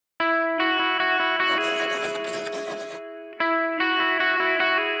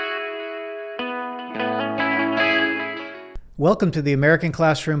Welcome to the American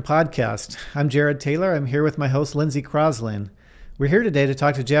Classroom Podcast. I'm Jared Taylor. I'm here with my host, Lindsay Croslin. We're here today to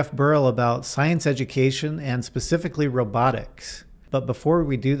talk to Jeff Burrell about science education and specifically robotics. But before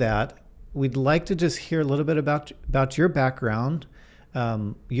we do that, we'd like to just hear a little bit about your background.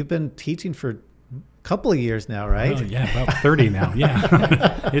 You've been teaching for a couple of years now, right? Oh, yeah, about 30 now.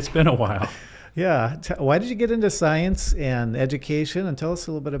 Yeah, it's been a while. Yeah. Why did you get into science and education? And tell us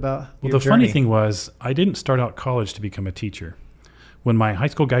a little bit about your journey. Funny thing was, I didn't start out college to become a teacher. When my high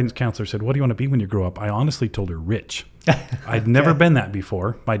school guidance counselor said, "What do you want to be when you grow up?" I honestly told her rich. I'd never been that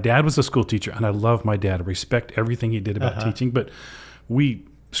before. My dad was a school teacher, and I love my dad. I respect everything he did about teaching, but we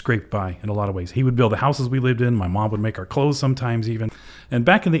scraped by in a lot of ways. He would build the houses we lived in. My mom would make our clothes sometimes even. And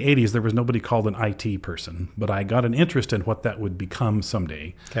back in the 80s, there was nobody called an IT person, but I got an interest in what that would become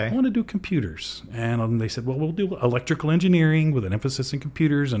someday. Okay. I want to do computers. And they said, well, we'll do electrical engineering with an emphasis in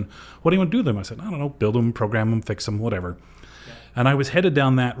computers. And what do you want to do with them? I said, I don't know, build them, program them, fix them, whatever. Okay. And I was headed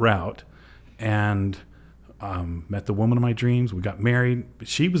down that route and met the woman of my dreams. We got married.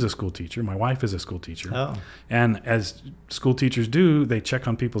 She was a school teacher. My wife is a school teacher. Oh. And as school teachers do, they check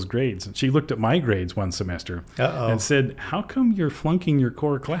on people's grades. And she looked at my grades one semester and said, "How come you're flunking your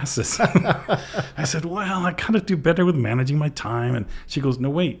core classes?" I said, "Well, I gotta do better with managing my time." And she goes,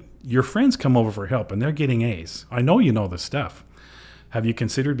 "No, wait, your friends come over for help and they're getting A's. I know you know this stuff. Have you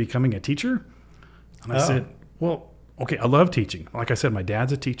considered becoming a teacher?" And I said, "Well, okay, I love teaching. Like I said, my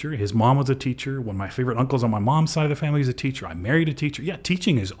dad's a teacher. His mom was a teacher. One of my favorite uncles on my mom's side of the family is a teacher. I married a teacher. Yeah,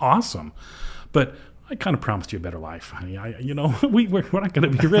 teaching is awesome. But I kind of promised you a better life, honey. We're not going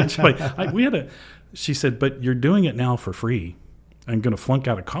to be rich." She said, "But you're doing it now for free and going to flunk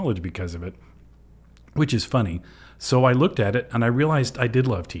out of college because of it," which is funny. So I looked at it and I realized I did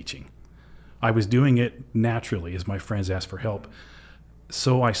love teaching. I was doing it naturally as my friends asked for help.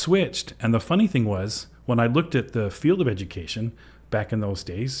 So I switched. And the funny thing was, when I looked at the field of education back in those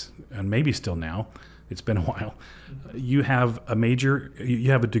days, and maybe still now, it's been a while, you have a major,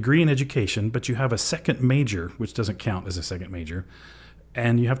 you have a degree in education, but you have a second major, which doesn't count as a second major,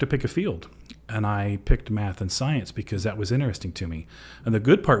 and you have to pick a field. And I picked math and science because that was interesting to me. And the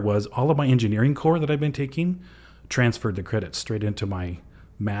good part was all of my engineering core that I've been taking transferred the credits straight into my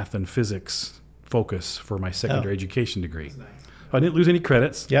math and physics focus for my secondary education degree. Nice. I didn't lose any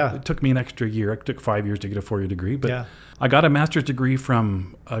credits. Yeah. It took me an extra year. It took 5 years to get a 4-year degree. But I got a master's degree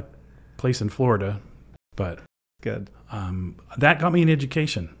from a place in Florida. But good. That got me in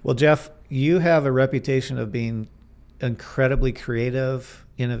education. Well, Jeff, you have a reputation of being incredibly creative.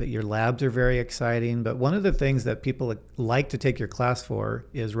 Your labs are very exciting. But one of the things that people like to take your class for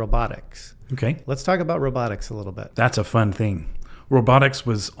is robotics. Okay. Let's talk about robotics a little bit. That's a fun thing. Robotics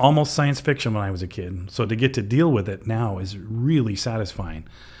was almost science fiction when I was a kid. So to get to deal with it now is really satisfying.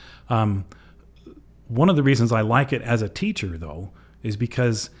 One of the reasons I like it as a teacher, though, is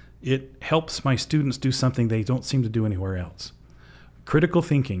because it helps my students do something they don't seem to do anywhere else. Critical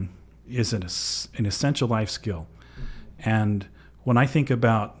thinking is an essential life skill. And when I think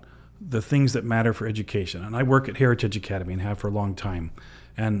about the things that matter for education, and I work at Heritage Academy and have for a long time,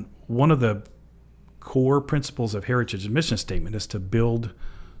 and one of the core principles of Heritage's mission statement is to build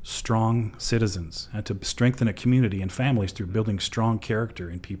strong citizens and to strengthen a community and families through building strong character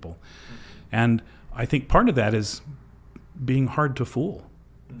in people. And I think part of that is being hard to fool.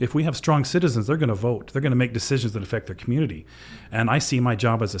 If we have strong citizens, they're going to vote. They're going to make decisions that affect their community. And I see my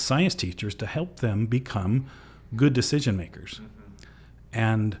job as a science teacher is to help them become good decision makers.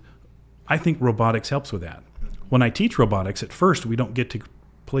 And I think robotics helps with that. When I teach robotics, at first we don't get to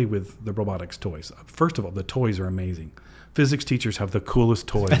play with the robotics toys. First of all, the toys are amazing. Physics teachers have the coolest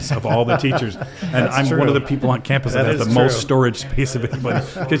toys of all the teachers. And I'm one of the people on campus that has the most storage space of anybody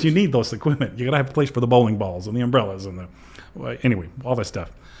because you need those equipment. You got to have a place for the bowling balls and the umbrellas and anyway, all that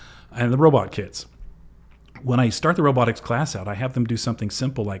stuff. And the robot kits. When I start the robotics class out, I have them do something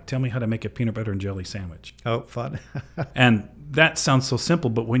simple like tell me how to make a peanut butter and jelly sandwich. Oh, fun. And that sounds so simple,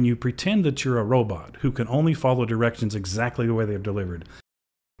 but when you pretend that you're a robot who can only follow directions exactly the way they're delivered,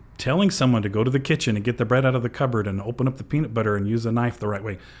 telling someone to go to the kitchen and get the bread out of the cupboard and open up the peanut butter and use a knife the right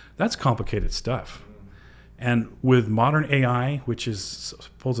way, that's complicated stuff. And with modern AI, which is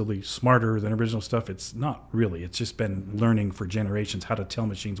supposedly smarter than original stuff, it's not really. It's just been learning for generations how to tell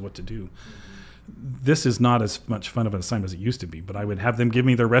machines what to do. This is not as much fun of an assignment as it used to be, but I would have them give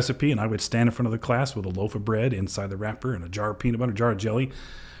me their recipe and I would stand in front of the class with a loaf of bread inside the wrapper and a jar of peanut butter, a jar of jelly.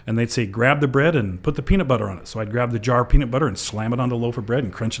 And they'd say, grab the bread and put the peanut butter on it. So I'd grab the jar of peanut butter and slam it on the loaf of bread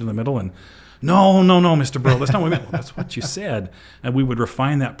and crunch it in the middle. And no, Mr. Burrell, that's not what we meant. Well, that's what you said. And we would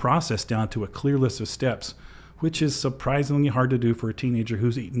refine that process down to a clear list of steps, which is surprisingly hard to do for a teenager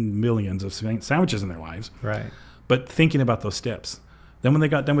who's eaten millions of sandwiches in their lives. Right. but thinking about those steps. Then when they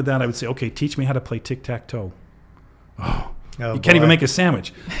got done with that, I would say, okay, teach me how to play tic-tac-toe. Oh, you can't even make a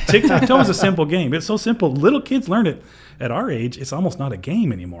sandwich. Tic-tac-toe is a simple game. It's so simple. Little kids learn it. At our age, it's almost not a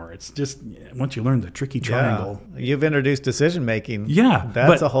game anymore. It's just once you learn the tricky triangle. You've introduced decision making. Yeah,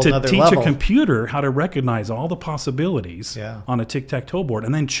 that's a whole other level. To teach a computer how to recognize all the possibilities on a tic-tac-toe board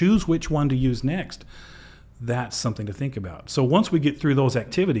and then choose which one to use next, that's something to think about. So once we get through those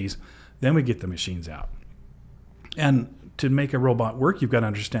activities, then we get the machines out. And to make a robot work, you've got to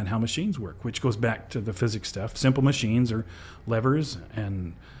understand how machines work, which goes back to the physics stuff. Simple machines are levers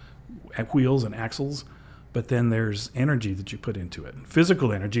and wheels and axles. But then there's energy that you put into it,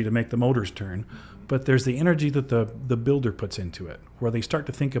 physical energy to make the motors turn. But there's the energy that the builder puts into it, where they start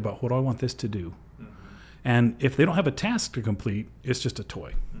to think about, what do I want this to do? And if they don't have a task to complete, it's just a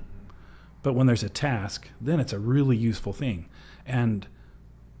toy. But when there's a task, then it's a really useful thing. And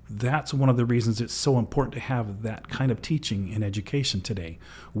that's one of the reasons it's so important to have that kind of teaching in education today.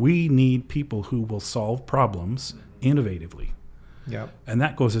 We need people who will solve problems innovatively. Yep. And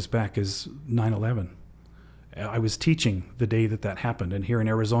that goes as back as 9/11. I was teaching the day that happened, and here in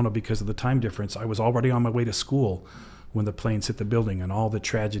Arizona, because of the time difference, I was already on my way to school when the planes hit the building and all the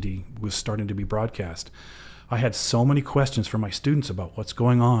tragedy was starting to be broadcast. I had so many questions from my students about what's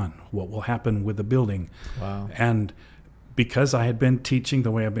going on, what will happen with the building. Wow. And because I had been teaching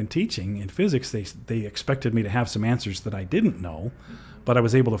the way I've been teaching in physics, they expected me to have some answers that I didn't know, but I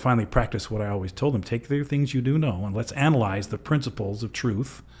was able to finally practice what I always told them. Take the things you do know and let's analyze the principles of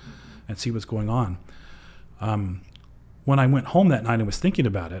truth and see what's going on. When I went home that night and was thinking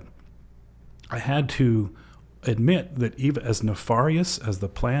about it, I had to admit that even as nefarious as the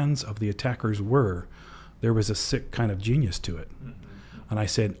plans of the attackers were, there was a sick kind of genius to it. And I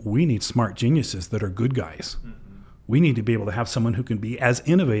said, we need smart geniuses that are good guys. We need to be able to have someone who can be as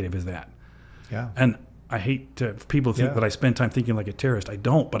innovative as that. Yeah. And I hate to, people think that I spend time thinking like a terrorist. I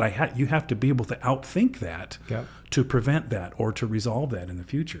don't, but you have to be able to outthink that to prevent that or to resolve that in the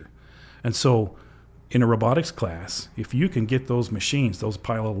future. And so in a robotics class, if you can get those machines, those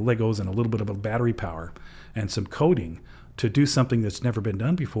pile of Legos and a little bit of a battery power and some coding to do something that's never been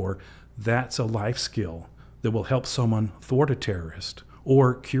done before, that's a life skill that will help someone thwart a terrorist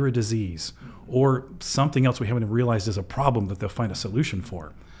or cure a disease or something else we haven't even realized is a problem that they'll find a solution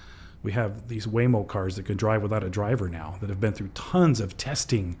for. We have these Waymo cars that can drive without a driver now that have been through tons of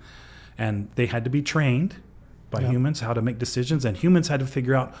testing, and they had to be trained by humans how to make decisions, and humans had to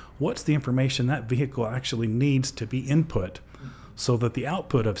figure out what's the information that vehicle actually needs to be input so that the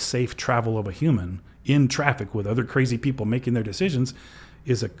output of safe travel of a human in traffic with other crazy people making their decisions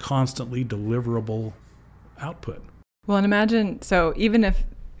is a constantly deliverable output. Well, and imagine, so even if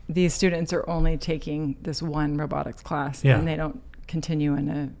these students are only taking this one robotics class and they don't continue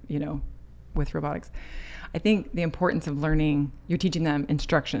in with robotics, I think the importance of learning, you're teaching them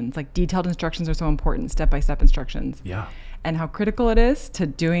instructions, like detailed instructions are so important, step-by-step instructions. Yeah. And how critical it is to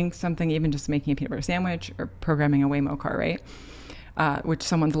doing something, even just making a peanut butter sandwich or programming a Waymo car, right? Which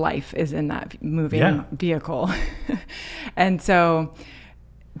someone's life is in that moving vehicle. And so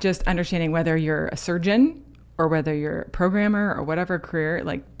just understanding whether you're a surgeon or whether you're a programmer or whatever career,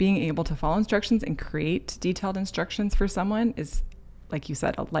 like being able to follow instructions and create detailed instructions for someone is, like you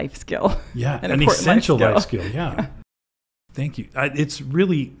said, a life skill. Yeah, an essential life skill. Yeah. Thank you. It's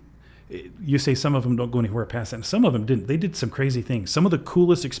really, you say some of them don't go anywhere past that, and some of them didn't. They did some crazy things. Some of the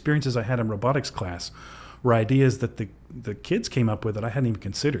coolest experiences I had in robotics class were ideas that the kids came up with that I hadn't even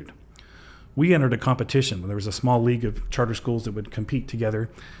considered. We entered a competition. There was a small league of charter schools that would compete together,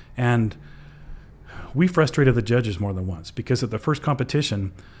 and we frustrated the judges more than once because at the first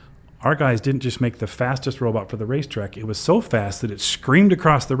competition, our guys didn't just make the fastest robot for the racetrack. It was so fast that it screamed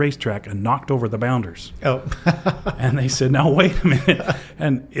across the racetrack and knocked over the bounders. Oh. And they said, now wait a minute.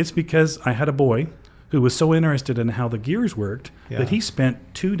 And it's because I had a boy who was so interested in how the gears worked that he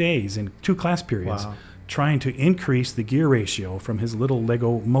spent 2 days in 2 class periods trying to increase the gear ratio from his little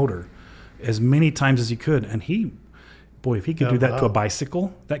Lego motor as many times as he could. And if he could do that to a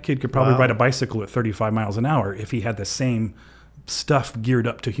bicycle, that kid could probably ride a bicycle at 35 miles an hour if he had the same stuff geared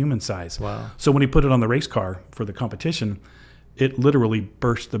up to human size. Wow. So when he put it on the race car for the competition, it literally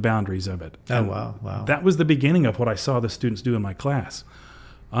burst the boundaries of it. Oh, wow. That was the beginning of what I saw the students do in my class.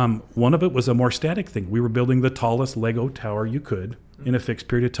 One of it was a more static thing. We were building the tallest Lego tower you could in a fixed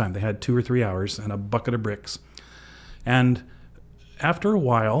period of time. They had 2 or 3 hours and a bucket of bricks. And after a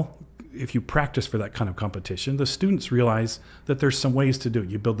while, if you practice for that kind of competition, the students realize that there's some ways to do it.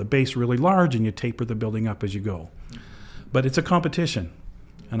 You build the base really large and you taper the building up as you go. But it's a competition.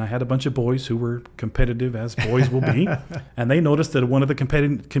 And I had a bunch of boys who were competitive, as boys will be, and they noticed that one of the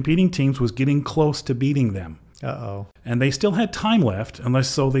competing teams was getting close to beating them. Uh-oh. And they still had time left,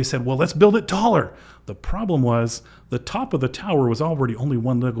 so they said, well, let's build it taller. The problem was the top of the tower was already only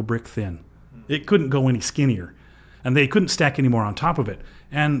one Lego brick thin. It couldn't go any skinnier. And they couldn't stack any more on top of it.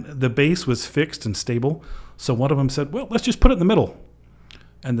 And the base was fixed and stable. So one of them said, well, let's just put it in the middle.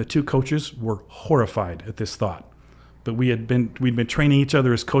 And the two coaches were horrified at this thought. But we'd been training each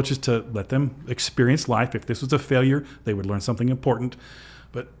other as coaches to let them experience life. If this was a failure, they would learn something important.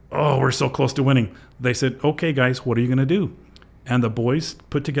 But, we're so close to winning. They said, okay, guys, what are you going to do? And the boys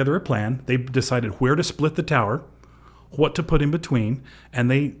put together a plan. They decided where to split the tower, what to put in between, and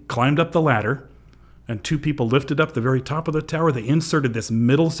they climbed up the ladder. And two people lifted up the very top of the tower. They inserted this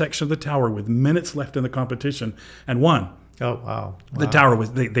middle section of the tower with minutes left in the competition and won. Oh, wow. The tower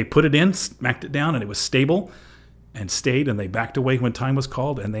was, they put it in, smacked it down, and it was stable and stayed, and they backed away when time was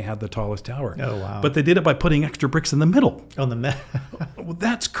called, and they had the tallest tower. Oh, wow. But they did it by putting extra bricks in the middle. On the middle. Well,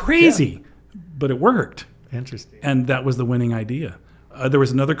 that's crazy. Yeah. But it worked. Interesting. And that was the winning idea. There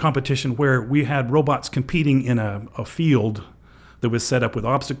was another competition where we had robots competing in a field that was set up with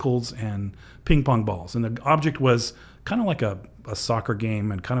obstacles and ping pong balls. And the object was kind of like a soccer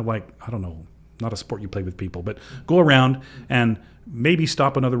game and kind of like, I don't know, not a sport you play with people, but go around and maybe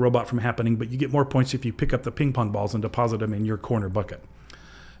stop another robot from happening, but you get more points if you pick up the ping pong balls and deposit them in your corner bucket.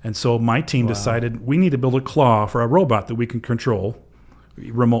 And so my team decided we need to build a claw for a robot that we can control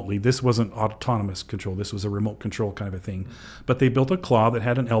remotely. This wasn't autonomous control. This was a remote control kind of a thing. But they built a claw that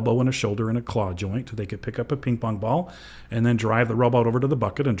had an elbow and a shoulder and a claw joint. They could pick up a ping pong ball and then drive the robot over to the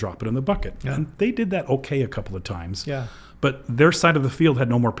bucket and drop it in the bucket. Yeah. And they did that okay a couple of times. Yeah. But their side of the field had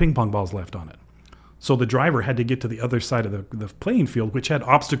no more ping pong balls left on it. So the driver had to get to the other side of the playing field, which had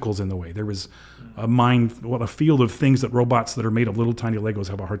obstacles in the way. There was a field of things that robots that are made of little tiny Legos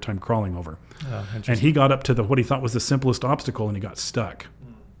have a hard time crawling over. Oh, and he got up to what he thought was the simplest obstacle, and he got stuck.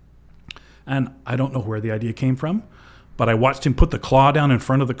 And I don't know where the idea came from, but I watched him put the claw down in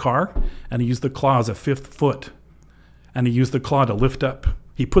front of the car, and he used the claw as a fifth foot. And he used the claw to lift up.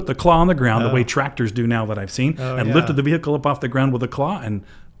 He put the claw on the ground the way tractors do now that I've seen, and lifted the vehicle up off the ground with the claw and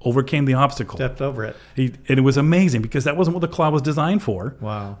overcame the obstacle. Stepped over it. And it was amazing because that wasn't what the claw was designed for.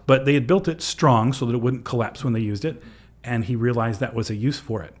 Wow. But they had built it strong so that it wouldn't collapse when they used it. And he realized that was a use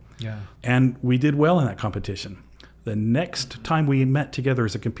for it. Yeah. And we did well in that competition. The next time we met together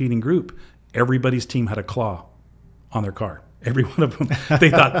as a competing group, everybody's team had a claw on their car. Every one of them. They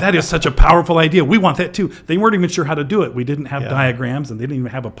thought, that is such a powerful idea. We want that too. They weren't even sure how to do it. We didn't have diagrams, and they didn't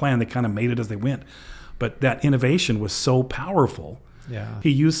even have a plan. They kind of made it as they went. But that innovation was so powerful. Yeah. He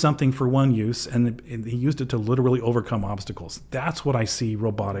used something for one use, and he used it to literally overcome obstacles. That's what I see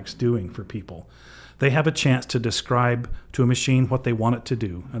robotics doing for people. They have a chance to describe to a machine what they want it to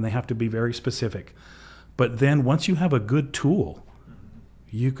do, and they have to be very specific. But then once you have a good tool,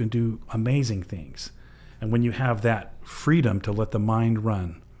 you can do amazing things. And when you have that freedom to let the mind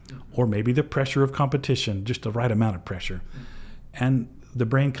run, or maybe the pressure of competition, just the right amount of pressure, and the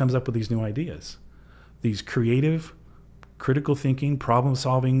brain comes up with these new ideas, these creative, critical thinking,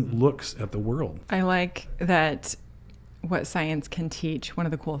 problem-solving looks at the world. I like that what science can teach. One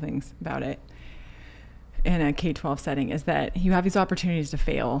of the cool things about it in a K-12 setting is that you have these opportunities to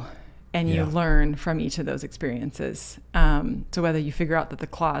fail, and you learn from each of those experiences. So whether you figure out that the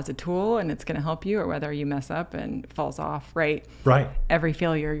claw is a tool and it's going to help you, or whether you mess up and it falls off, right? Every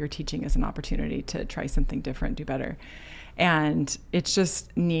failure you're teaching is an opportunity to try something different, do better. And it's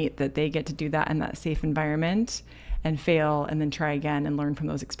just neat that they get to do that in that safe environment and fail and then try again and learn from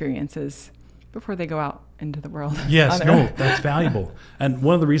those experiences before they go out into the world. Yes, that's valuable. And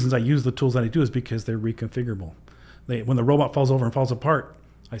one of the reasons I use the tools that I do is because they're reconfigurable. When the robot falls over and falls apart,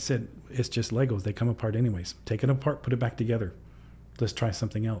 I said, it's just Legos. They come apart anyways. Take it apart, put it back together. Let's try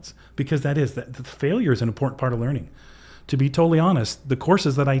something else. Because the failure is an important part of learning. To be totally honest, the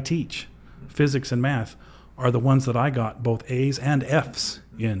courses that I teach, physics and math, are the ones that I got both A's and F's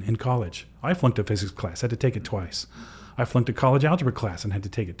in college. I flunked a physics class, had to take it twice. I flunked a college algebra class and had to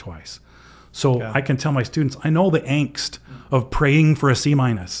take it twice. So I can tell my students, I know the angst of praying for a C-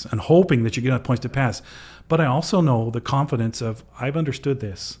 and hoping that you get enough points to pass. But I also know the confidence of, I've understood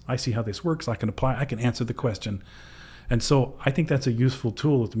this. I see how this works. I can apply. I can answer the question. And so I think that's a useful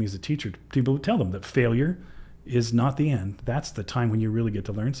tool to me as a teacher, to tell them that failure is not the end. That's the time when you really get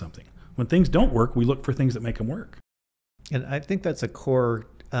to learn something. When things don't work, we look for things that make them work. And I think that's a core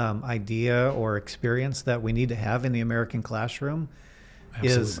idea or experience that we need to have in the American classroom.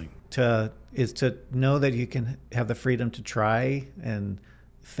 Absolutely. is to know that you can have the freedom to try and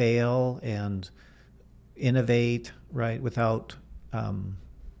fail and innovate, right, without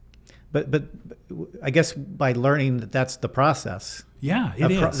But I guess by learning that that's the process. Yeah, it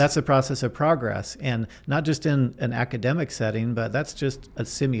is. That's the process of progress, and not just in an academic setting, but that's just a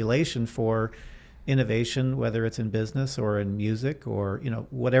simulation for innovation, whether it's in business or in music or, you know,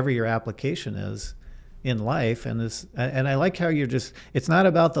 whatever your application is in life. And I like how it's not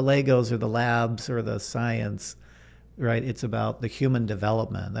about the Legos or the labs or the science, right? It's about the human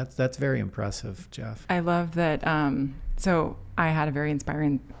development. That's very impressive, Jeff. I love that. So I had a very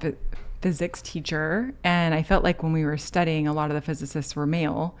inspiring physics teacher, and I felt like when we were studying, a lot of the physicists were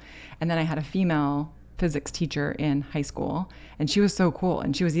male, and then I had a female physics teacher in high school, and she was so cool,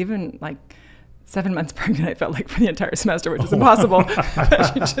 and she was even like 7 months pregnant, I felt like, for the entire semester, which is impossible.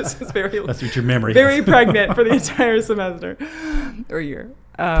 But she just was that's what your memory very is. pregnant for the entire semester or year.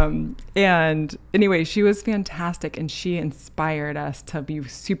 And anyway, she was fantastic, and she inspired us to be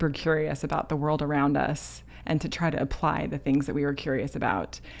super curious about the world around us and to try to apply the things that we were curious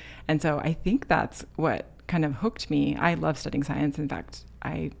about. And so I think that's what kind of hooked me. I love studying science. In fact,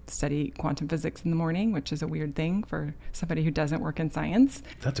 I study quantum physics in the morning, which is a weird thing for somebody who doesn't work in science.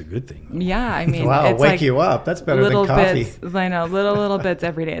 That's a good thing, though. Yeah, I mean, wow, it's wake like you up. That's better than coffee. Bits, I know, little bits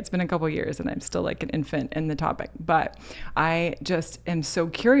every day. It's been a couple of years, and I'm still like an infant in the topic. But I just am so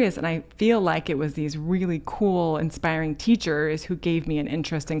curious, and I feel like it was these really cool, inspiring teachers who gave me an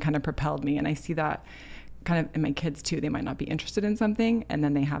interest and kind of propelled me. And I see that kind of in my kids too. They might not be interested in something, and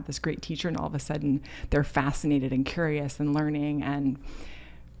then they have this great teacher, and all of a sudden they're fascinated and curious and learning, and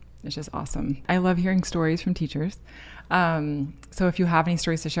it's just awesome. I love hearing stories from teachers. So if you have any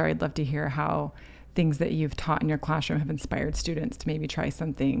stories to share, I'd love to hear how things that you've taught in your classroom have inspired students to maybe try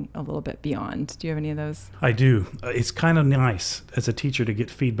something a little bit beyond. Do you have any of those? I do. It's kind of nice as a teacher to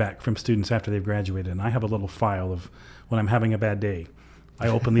get feedback from students after they've graduated. And I have a little file of when I'm having a bad day. I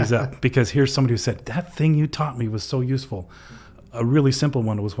open these up because here's somebody who said, that thing you taught me was so useful. A really simple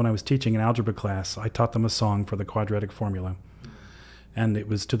one was when I was teaching an algebra class, I taught them a song for the quadratic formula. And it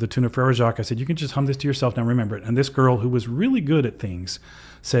was to the tune of Frere Jacques. I said, you can just hum this to yourself, now remember it. And this girl who was really good at things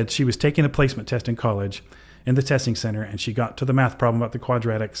said she was taking a placement test in college in the testing center, and she got to the math problem about the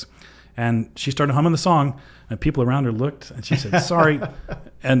quadratics. And she started humming the song, and people around her looked, and she said, sorry.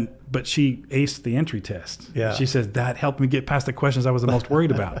 But she aced the entry test. Yeah. She said, that helped me get past the questions I was the most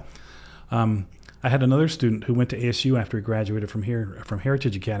worried about. I had another student who went to ASU after he graduated from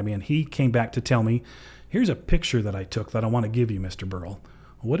Heritage Academy, and he came back to tell me, here's a picture that I took that I want to give you, Mr. Burrell.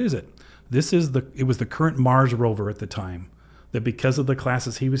 What is it? It was the current Mars rover at the time, that because of the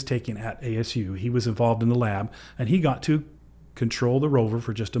classes he was taking at ASU, he was involved in the lab, and he got to control the rover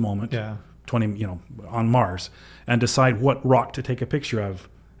for just a moment, 20, on Mars, and decide what rock to take a picture of.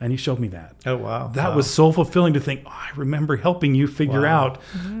 And he showed me that. Oh, wow. That was so fulfilling to think, I remember helping you figure out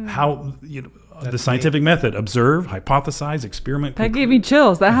how, the scientific method, observe, hypothesize, experiment. That gave me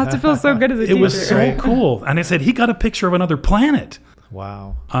chills. That has to feel so good as a teacher. It was so cool. And it said he got a picture of another planet.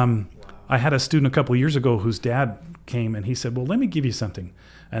 Wow. I had a student a couple of years ago whose dad came, and he said, well, let me give you something.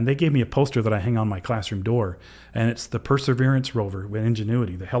 And they gave me a poster that I hang on my classroom door. And it's the Perseverance rover with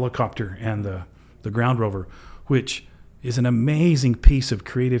Ingenuity, the helicopter and the ground rover, which is an amazing piece of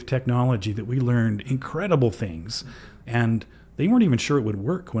creative technology that we learned incredible things. And they weren't even sure it would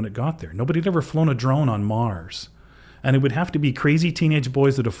work when it got there. Nobody had ever flown a drone on Mars. And it would have to be crazy teenage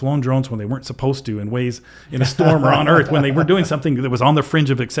boys that have flown drones when they weren't supposed to in a storm or on Earth, when they were doing something that was on the fringe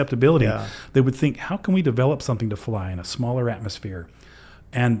of acceptability. Yeah. They would think, how can we develop something to fly in a smaller atmosphere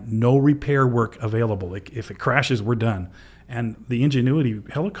and no repair work available? If it crashes, we're done. And the Ingenuity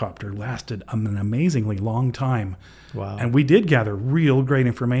helicopter lasted an amazingly long time. Wow. And we did gather real great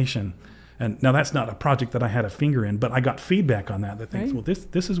information. And now that's not a project that I had a finger in, but I got feedback on that thinks, well,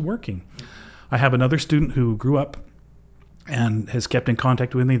 this is working. I have another student who grew up and has kept in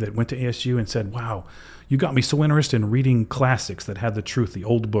contact with me that went to ASU and said, wow, you got me so interested in reading classics that had the truth, the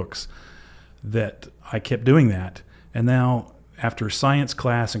old books, that I kept doing that. And now after science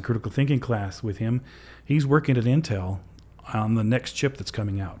class and critical thinking class with him, he's working at Intel on the next chip that's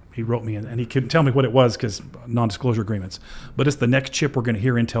coming out. He wrote me, and he couldn't tell me what it was because non-disclosure agreements, but it's the next chip we're going to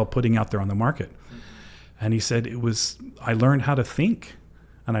hear Intel putting out there on the market. And he said, I learned how to think,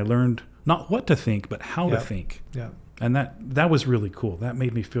 and I learned not what to think, but how to think. Yeah. And that was really cool. That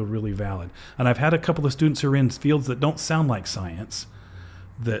made me feel really valid. And I've had a couple of students who are in fields that don't sound like science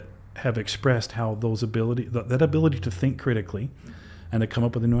that have expressed how that ability to think critically and to come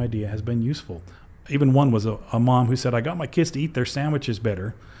up with a new idea has been useful. Even one was a mom who said, I got my kids to eat their sandwiches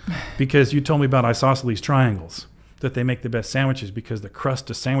better because you told me about isosceles triangles, that they make the best sandwiches because the crust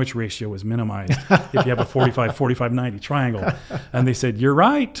to sandwich ratio is minimized if you have a 45-45-90 triangle. And they said, you're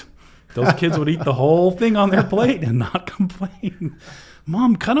right. Those kids would eat the whole thing on their plate and not complain.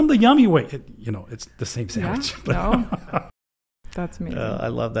 Mom, cut them the yummy way. It's the same sandwich. Yeah, no. That's me. I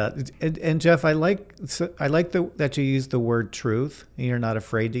love that. And Jeff, I like that you use the word truth. And you're not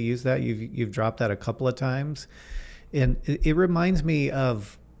afraid to use that. You've dropped that a couple of times, and it reminds me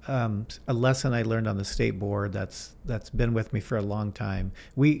of a lesson I learned on the state board that's been with me for a long time.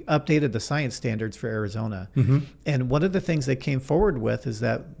 We updated the science standards for Arizona, and one of the things they came forward with is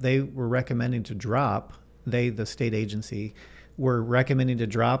that they were recommending to drop. The state agency, were recommending to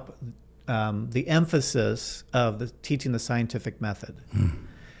drop the emphasis of teaching the scientific method.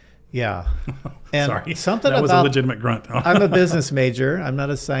 Yeah. And sorry, something that was about, a legitimate grunt. I'm a business major. I'm not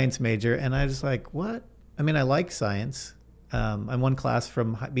a science major. And I was like, what? I mean, I like science. I'm one class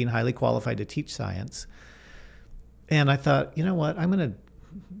from being highly qualified to teach science. And I thought, you know what? I'm going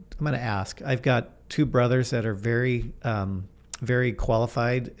to ask. I've got two brothers that are very, very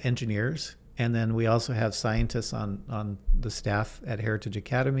qualified engineers. And then we also have scientists on the staff at Heritage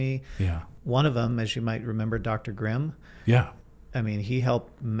Academy. Yeah. One of them, as you might remember, Dr. Grimm. Yeah. I mean, he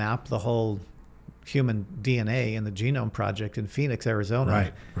helped map the whole human DNA in the Genome Project in Phoenix,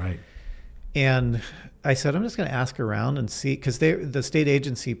 Arizona. Right. And I said, I'm just going to ask around and see, because the state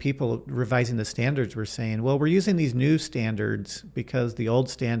agency people revising the standards were saying, well, we're using these new standards because the old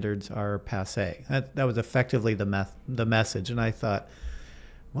standards are passé. That was effectively the message. And I thought,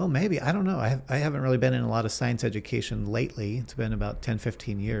 well, maybe. I don't know. I haven't really been in a lot of science education lately. It's been about 10,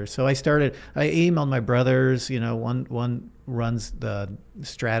 15 years. So I emailed my brothers. One runs the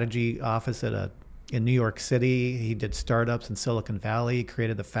strategy office in New York City. He did startups in Silicon Valley. He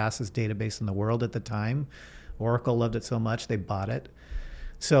created the fastest database in the world at the time. Oracle loved it so much, they bought it.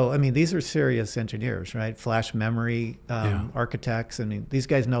 So, I mean, these are serious engineers, right? Flash memory architects. I mean, these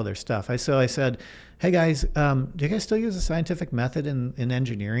guys know their stuff. So I said, hey, guys, do you guys still use a scientific method in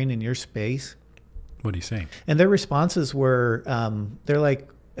engineering in your space? What do you say? And their responses were, they're like,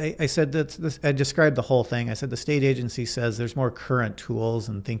 I said, I described the whole thing. I said, the state agency says there's more current tools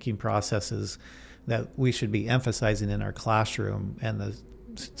and thinking processes that we should be emphasizing in our classroom, and the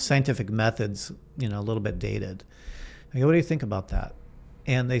scientific methods, a little bit dated. I go, what do you think about that?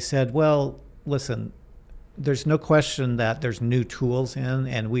 And they said, well, listen, there's no question that there's new tools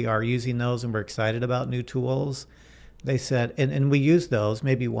and we are using those, and we're excited about new tools. They said, and we use those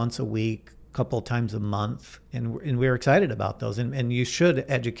maybe once a week, a couple times a month, and we're excited about those. And you should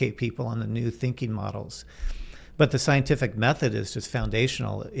educate people on the new thinking models. But the scientific method is just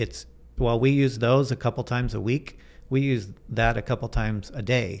foundational. While we use those a couple times a week, we use that a couple times a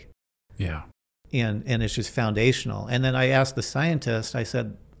day. Yeah. And it's just foundational. And then I asked the scientist, I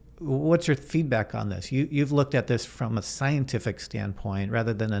said, what's your feedback on this? You've looked at this from a scientific standpoint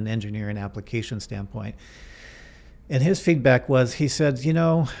rather than an engineering application standpoint. And his feedback was, he said,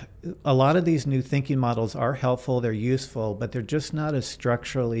 a lot of these new thinking models are helpful, they're useful, but they're just not as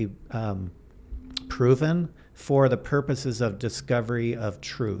structurally proven for the purposes of discovery of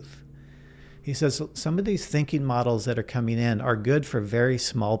truth. He says some of these thinking models that are coming in are good for very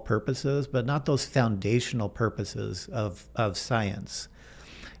small purposes, but not those foundational purposes of science.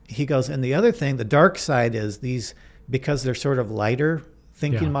 He goes, and the other thing, the dark side is these, because they're sort of lighter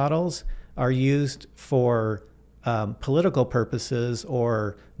thinking models, are used for political purposes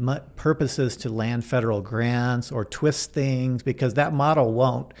or purposes to land federal grants or twist things, because that model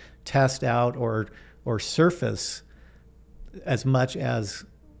won't test out or surface as much as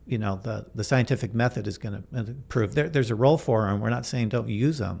the scientific method is going to prove. There's a role for them. We're not saying don't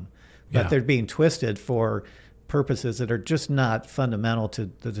use them, but they're being twisted for purposes that are just not fundamental to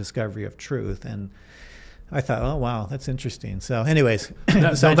the discovery of truth. And I thought, oh, wow, that's interesting. So anyways.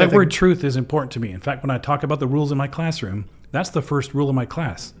 that word truth is important to me. In fact, when I talk about the rules in my classroom, that's the first rule of my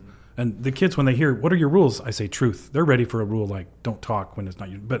class. And the kids, when they hear, what are your rules? I say truth. They're ready for a rule like don't talk when it's not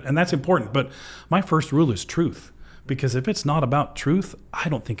you. And that's important. But my first rule is truth. Because if it's not about truth, I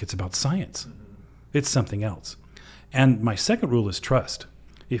don't think it's about science. It's something else. And my second rule is trust.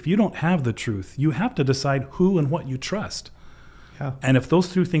 If you don't have the truth, you have to decide who and what you trust. Yeah. And if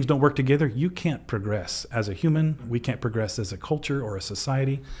those two things don't work together, you can't progress as a human. We can't progress as a culture or a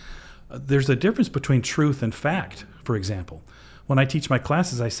society. There's a difference between truth and fact, for example. When I teach my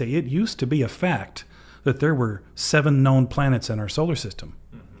classes, I say it used to be a fact that there were 7 known planets in our solar system.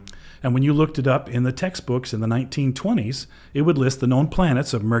 And when you looked it up in the textbooks in the 1920s, it would list the known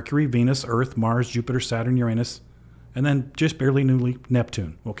planets of Mercury, Venus, Earth, Mars, Jupiter, Saturn, Uranus, and then just barely newly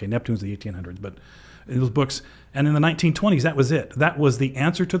Neptune. Okay, Neptune's the 1800s, but in those books. And in the 1920s, that was it. That was the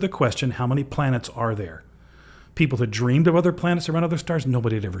answer to the question, how many planets are there? People had dreamed of other planets around other stars.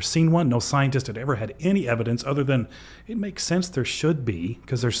 Nobody had ever seen one. No scientist had ever had any evidence other than it makes sense there should be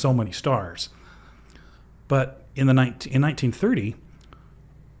because there's so many stars. But in 1930,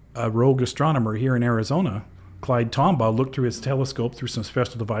 a rogue astronomer here in Arizona, Clyde Tombaugh, looked through his telescope through some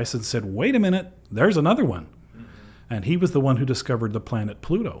special devices and said, wait a minute, there's another one. Mm-hmm. And he was the one who discovered the planet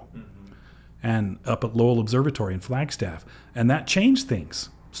Pluto, mm-hmm. and up at Lowell Observatory in Flagstaff. And that changed things.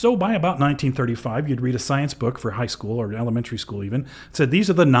 So by about 1935, you'd read a science book for high school or elementary school even. It said, these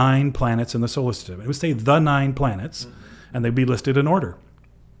are the 9 planets in the solar system. It would say the 9 planets, mm-hmm. and they'd be listed in order.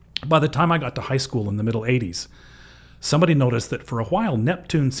 By the time I got to high school in the middle 80s, somebody noticed that for a while,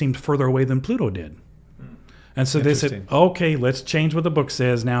 Neptune seemed further away than Pluto did. And so they said, okay, let's change what the book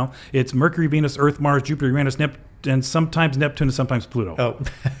says now. It's Mercury, Venus, Earth, Mars, Jupiter, Uranus, and sometimes Neptune and sometimes Pluto. Oh.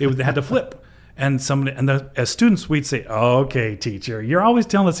 They had to flip. And as students, we'd say, okay, teacher, you're always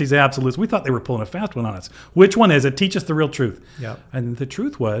telling us these absolutes. We thought they were pulling a fast one on us. Which one is it? Teach us the real truth. Yep. And the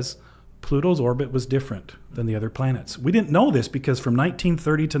truth was, Pluto's orbit was different than the other planets. We didn't know this because from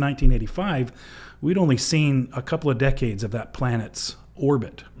 1930 to 1985, we'd only seen a couple of decades of that planet's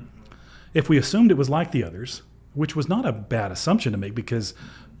orbit. Mm-hmm. If we assumed it was like the others, which was not a bad assumption to make because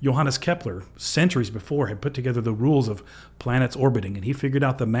Johannes Kepler, centuries before, had put together the rules of planets orbiting, and he figured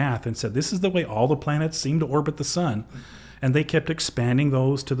out the math and said, this is the way all the planets seem to orbit the sun. Mm-hmm. And they kept expanding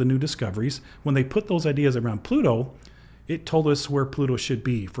those to the new discoveries. When they put those ideas around Pluto, it told us where Pluto should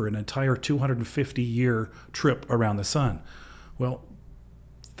be for an entire 250-year trip around the sun. Well,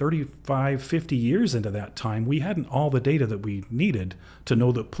 35, 50 years into that time, we hadn't all the data that we needed to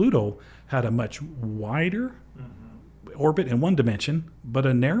know that Pluto had a much wider orbit in one dimension, but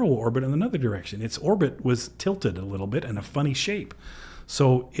a narrow orbit in another direction. Its orbit was tilted a little bit in a funny shape.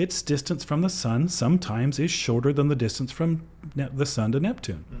 So its distance from the sun sometimes is shorter than the distance from the sun to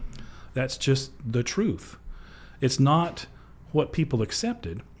Neptune. Mm-hmm. That's just the truth. It's not what people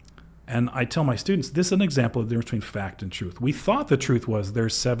accepted. And I tell my students, this is an example of the difference between fact and truth. We thought the truth was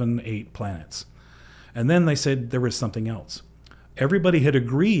there's 7, 8 planets. And then they said there was something else. Everybody had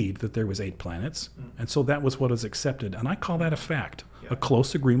agreed that there was 8 planets, and so that was what was accepted. And I call that a fact, a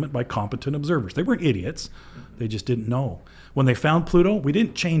close agreement by competent observers. They weren't idiots. They just didn't know. When they found Pluto, we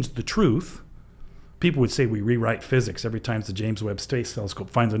didn't change the truth. People would say we rewrite physics every time the James Webb Space Telescope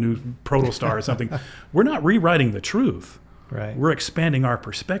finds a new protostar or something. We're not rewriting the truth. Right. We're expanding our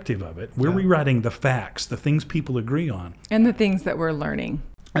perspective of it. We're rewriting the facts, the things people agree on. And the things that we're learning.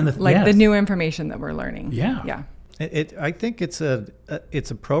 And the new information that we're learning. Yeah. Yeah. I think it's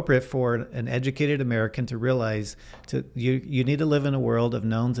appropriate for an educated American to realize you need to live in a world of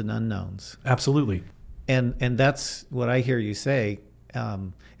knowns and unknowns. Absolutely. And that's what I hear you say.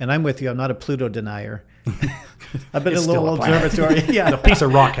 And I'm with you. I'm not a Pluto denier. I've been to Lowell Observatory. Yeah. The piece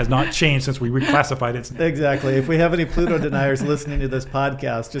of rock has not changed since we reclassified it. Exactly. If we have any Pluto deniers listening to this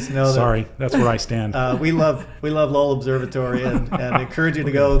podcast, just know that's where I stand. We love Lowell Observatory and encourage you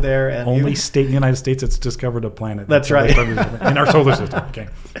to go there. And only state in the United States that's discovered a planet. That's right. In our solar system. Okay.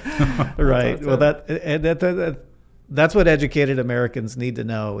 Right. Well, that's what educated Americans need to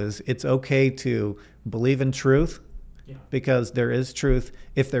know is it's okay to believe in truth. Because there is truth.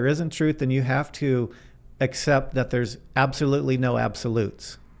 If there isn't truth, then you have to accept that there's absolutely no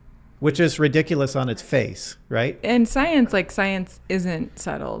absolutes, which is ridiculous on its face, right? And science isn't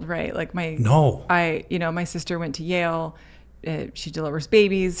settled, right? Like my sister went to Yale. She delivers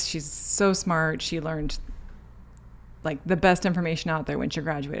babies. She's so smart. She learned like the best information out there when she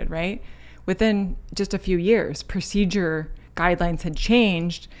graduated, right? Within just a few years, procedure guidelines had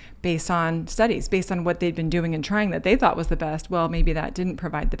changed based on studies, based on what they'd been doing and trying that they thought was the best. Well, maybe that didn't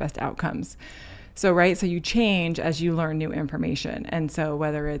provide the best outcomes. So, right. So you change as you learn new information. And so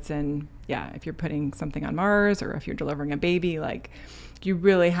whether it's if you're putting something on Mars or if you're delivering a baby, like you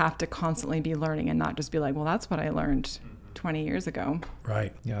really have to constantly be learning and not just be like, well, that's what I learned 20 years ago.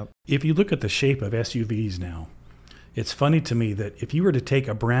 Right. Yep. If you look at the shape of SUVs now, it's funny to me that if you were to take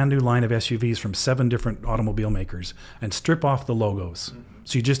a brand new line of SUVs from 7 different automobile makers and strip off the logos,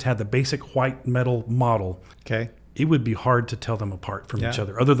 so you just had the basic white metal model, it would be hard to tell them apart from each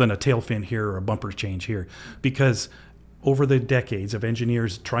other, other than a tail fin here or a bumper change here. Because over the decades of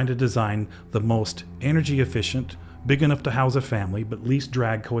engineers trying to design the most energy efficient, big enough to house a family, but least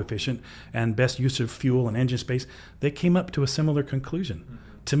drag coefficient, and best use of fuel and engine space, they came up to a similar conclusion.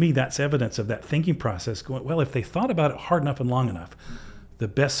 To me, that's evidence of that thinking process going, well, if they thought about it hard enough and long enough, the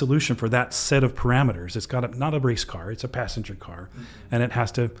best solution for that set of parameters, it's got not a race car, it's a passenger car, and it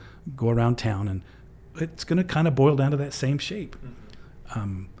has to go around town, and it's going to kind of boil down to that same shape.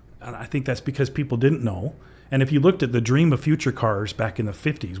 And I think that's because people didn't know. And if you looked at the dream of future cars back in the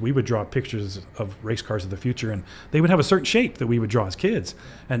 50s, we would draw pictures of race cars of the future, and they would have a certain shape that we would draw as kids,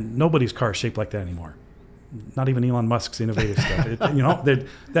 and nobody's car is shaped like that anymore. Not even Elon Musk's innovative stuff.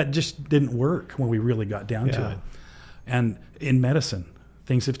 That just didn't work when we really got down to it. And in medicine,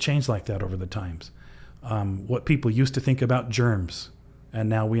 Things have changed like that over the times. What people used to think about germs, and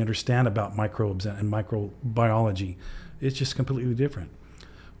now we understand about microbes and microbiology, it's just completely different.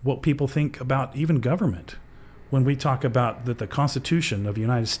 What people think about even government. When we talk about that the Constitution of the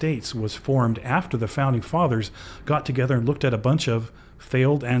United States was formed after the Founding Fathers got together and looked at a bunch of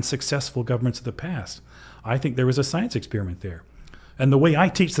failed and successful governments of the past, I think there was a science experiment there. And the way I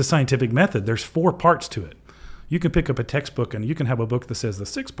teach the scientific method, there's 4 parts to it. You can pick up a textbook and you can have a book that says the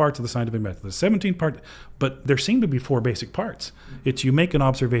 6 parts of the scientific method, the 17 parts, but there seem to be 4 basic parts. It's you make an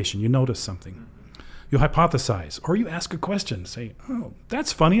observation, you notice something. You hypothesize, or you ask a question, say, oh,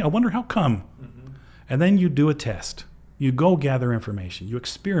 that's funny, I wonder how come? And then you do a test. You go gather information, you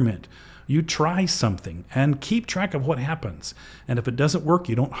experiment, you try something, and keep track of what happens. And if it doesn't work,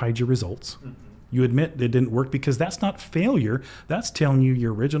 you don't hide your results. You admit it didn't work, because that's not failure. That's telling you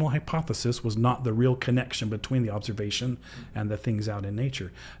your original hypothesis was not the real connection between the observation and the things out in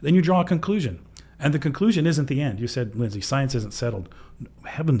nature. Then you draw a conclusion. And the conclusion isn't the end. You said, Lindsay, science isn't settled.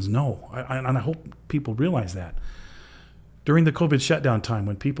 Heavens, no. And I hope people realize that. During the COVID shutdown time,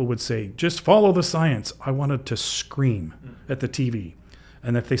 when people would say, just follow the science, I wanted to scream at the TV.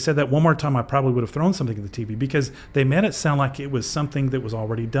 And if they said that one more time, I probably would have thrown something at the TV, because they made it sound like it was something that was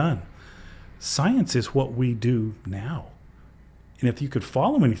already done. Science is what we do now. And if you could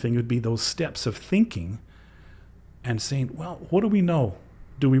follow anything, it would be those steps of thinking and saying, well, what do we know?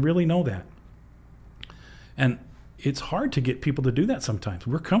 Do we really know that? And it's hard to get people to do that sometimes.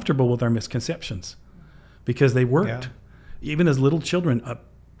 We're comfortable with our misconceptions because they worked. Yeah. Even as little children,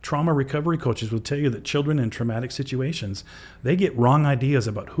 trauma recovery coaches will tell you that children in traumatic situations, they get wrong ideas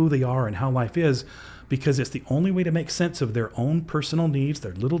about who they are and how life is, because it's the only way to make sense of their own personal needs,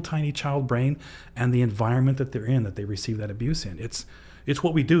 their little tiny child brain, and the environment that they're in, that they receive that abuse in. It's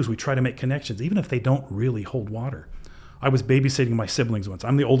what we do is we try to make connections, even if they don't really hold water. I was babysitting my siblings once.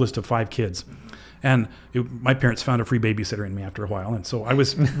 I'm the oldest of 5 kids. And my parents found a free babysitter in me after a while. And so I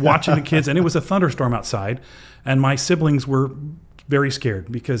was watching the kids, and it was a thunderstorm outside. And my siblings were very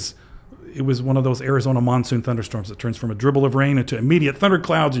scared, because it was one of those Arizona monsoon thunderstorms that turns from a dribble of rain into immediate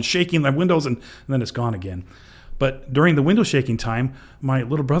thunderclouds and shaking the windows, and then it's gone again. But during the window shaking time, my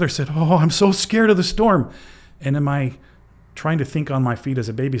little brother said, oh, I'm so scared of the storm. And in my trying to think on my feet as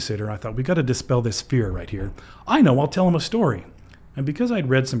a babysitter, I thought, we got to dispel this fear right here. I know, I'll tell him a story. And because I'd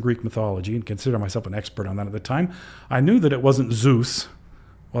read some Greek mythology and consider myself an expert on that at the time, I knew that it wasn't Zeus.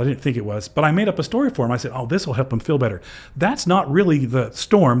 Well, I didn't think it was, but I made up a story for him. I said, oh, this will help him feel better. That's not really the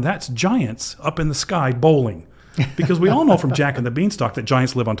storm. That's giants up in the sky bowling. Because we all know from Jack and the Beanstalk that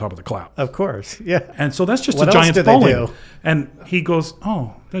giants live on top of the clouds. Of course, yeah. And so that's just a giant's bowling. And he goes,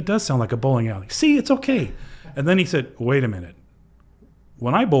 oh, that does sound like a bowling alley. See, it's okay. And then he said, wait a minute.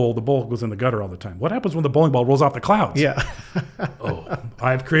 When I bowl, the ball goes in the gutter all the time. What happens when the bowling ball rolls off the clouds? Yeah. Oh,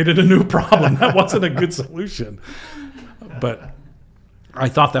 I've created a new problem. That wasn't a good solution. But I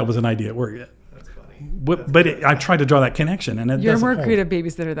thought that was an idea. That's funny. But I tried to draw that connection. And you're a more creative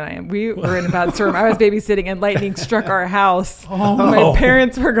babysitter than I am. We were in a bad storm. I was babysitting and lightning struck our house. Oh, my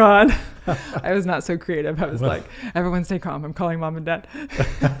parents were gone. I was not so creative. I was like, everyone stay calm. I'm calling mom and dad.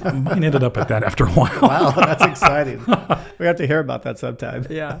 Mine ended up at that after a while. Wow, that's exciting. We have to hear about that sometime.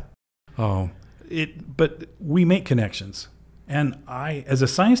 Yeah. But we make connections. And I, as a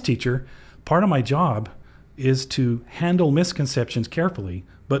science teacher, part of my job is to handle misconceptions carefully,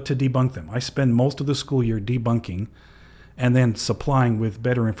 but to debunk them. I spend most of the school year debunking and then supplying with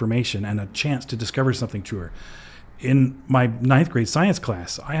better information and a chance to discover something truer. In my 9th grade science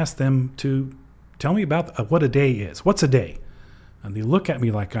class, I asked them to tell me about what a day is. What's a day? And they look at me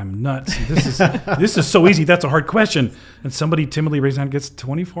like I'm nuts. This is so easy. That's a hard question. And somebody timidly raised their hand, gets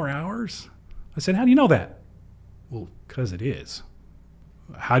 24 hours. I said, how do you know that? Well, because it is.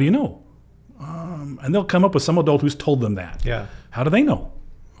 How do you know? And they'll come up with some adult who's told them that. Yeah. How do they know?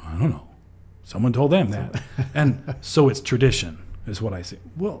 I don't know. Someone told them that. And so it's tradition, is what I say.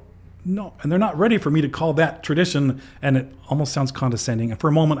 Well, no. And they're not ready for me to call that tradition, and it almost sounds condescending. And for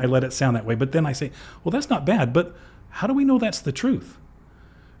a moment, I let it sound that way. But then I say, well, that's not bad, but how do we know that's the truth?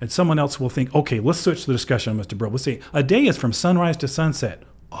 And someone else will think, okay, let's switch the discussion, Mr. Burrell. Let's say a day is from sunrise to sunset.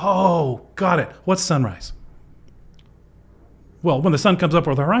 Oh, got it. What's sunrise? Well, when the sun comes up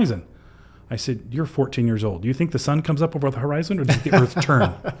over the horizon. I said, you're 14 years old. Do you think the sun comes up over the horizon, or does the earth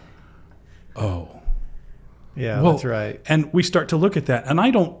turn? Oh. Yeah, well, that's right. And we start to look at that. And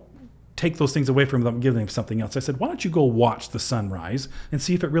I don't take those things away from them and give them something else. I said, why don't you go watch the sunrise and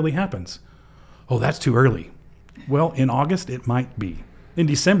see if it really happens? Oh, that's too early. Well, in August, it might be. In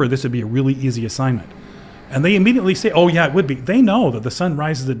December, this would be a really easy assignment. And they immediately say, oh, yeah, it would be. They know that the sun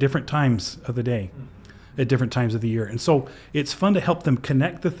rises at different times of the day. at different times of the year. And so it's fun to help them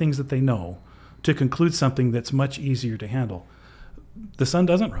connect the things that they know to conclude something that's much easier to handle. The sun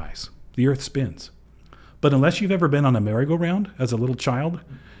doesn't rise, the earth spins. But unless you've ever been on a merry-go-round as a little child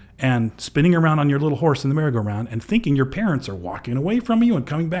and spinning around on your little horse in the merry-go-round and thinking your parents are walking away from you and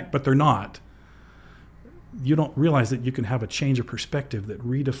coming back, but they're not, you don't realize that you can have a change of perspective that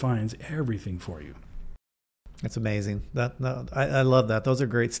redefines everything for you. That's amazing. I love that. Those are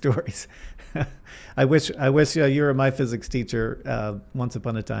great stories. I wish you were my physics teacher once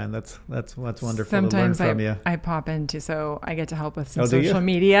upon a time. That's wonderful. Sometimes to learn from you. I pop into, so I get to help with some social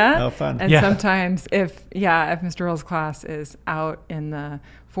media. Oh, fun. And sometimes if Mr. Burrell's class is out in the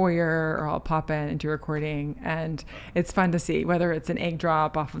foyer, or I'll pop in and do recording, and it's fun to see whether it's an egg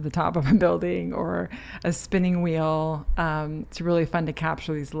drop off of the top of a building or a spinning wheel. It's really fun to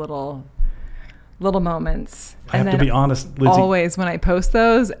capture these little moments. I have to be honest, Lindsay. Always when I post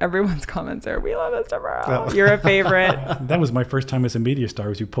those, everyone's comments are, "We love Mr. Burrell. You're a favorite." That was my first time as a media star,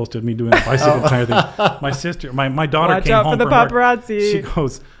 was you posted me doing a bicycle tire thing. My sister, my daughter Watch came out home for the from paparazzi. Work. She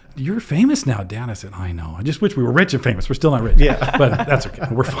goes, "You're famous now, Dan." I said, "I know. I just wish we were rich and famous. We're still not rich." Yeah. But that's okay.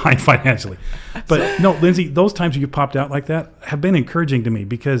 We're fine financially. But no, Lindsay, those times you popped out like that have been encouraging to me,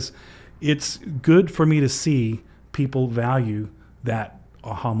 because it's good for me to see people value that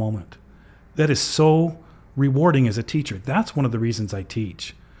aha moment. That is so rewarding as a teacher. That's one of the reasons I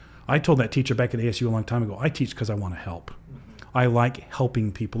teach. I told that teacher back at ASU a long time ago, I teach because I want to help. I like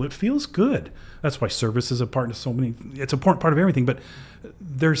helping people. It feels good. That's why service is a part of so many. It's an important part of everything. But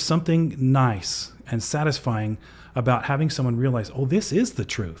there's something nice and satisfying about having someone realize, oh, this is the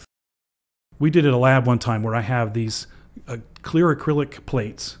truth. We did at a lab one time where I have these clear acrylic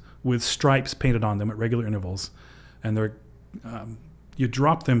plates with stripes painted on them at regular intervals, and they're you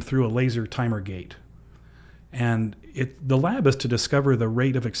drop them through a laser timer gate. And the lab is to discover the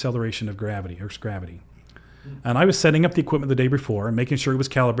rate of acceleration of gravity, Earth's gravity. And I was setting up the equipment the day before and making sure it was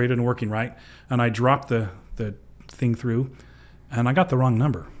calibrated and working right. And I dropped the thing through, and I got the wrong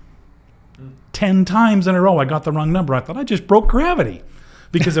number. 10 times in a row, I got the wrong number. I thought I just broke gravity.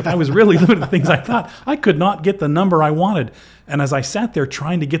 Because if I was really looking at the things I thought, I could not get the number I wanted. And as I sat there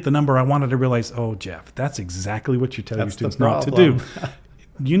trying to get the number I wanted, I realized, oh, Jeff, that's exactly what you tell your students not to do.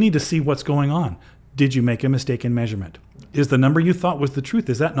 You need to see what's going on. Did you make a mistake in measurement? Is the number you thought was the truth,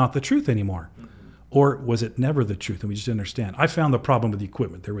 is that not the truth anymore? Or was it never the truth and we just didn't understand? I found the problem with the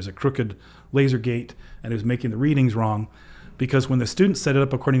equipment. There was a crooked laser gate, and it was making the readings wrong, because when the students set it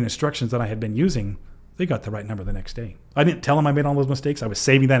up according to instructions that I had been using, they got the right number the next day. I didn't tell them I made all those mistakes. I was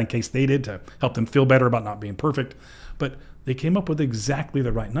saving that in case they did, to help them feel better about not being perfect. But they came up with exactly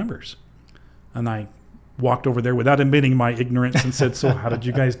the right numbers. And I walked over there without admitting my ignorance and said, so how did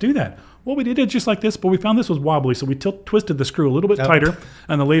you guys do that? Well, we did it just like this, but we found this was wobbly, so we twisted the screw a little bit tighter,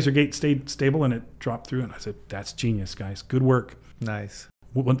 and the laser gate stayed stable, and it dropped through. And I said, that's genius, guys. Good work. Nice.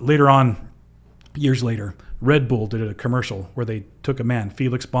 Later on, years later, Red Bull did a commercial where they took a man,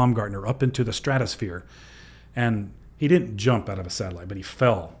 Felix Baumgartner, up into the stratosphere. And he didn't jump out of a satellite, but he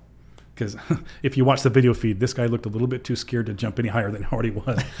fell. Because if you watch the video feed, this guy looked a little bit too scared to jump any higher than he already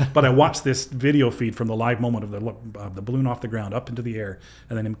was. But I watched this video feed from the live moment of the balloon off the ground up into the air,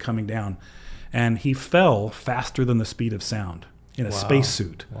 and then him coming down. And he fell faster than the speed of sound in a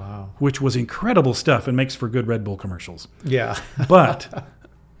spacesuit, which was incredible stuff and makes for good Red Bull commercials. Yeah. But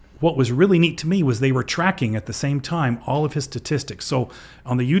what was really neat to me was they were tracking at the same time all of his statistics. So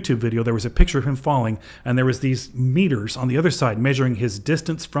on the YouTube video, there was a picture of him falling, and there was these meters on the other side measuring his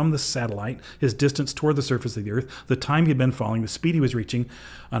distance from the satellite, his distance toward the surface of the Earth, the time he'd been falling, the speed he was reaching.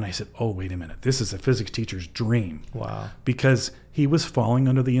 And I said, oh, wait a minute. This is a physics teacher's dream. Wow. Because he was falling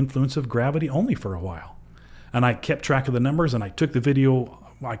under the influence of gravity only for a while. And I kept track of the numbers, and I took the video.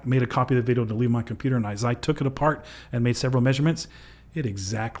 I made a copy of the video to leave my computer, and as I took it apart and made several measurements, it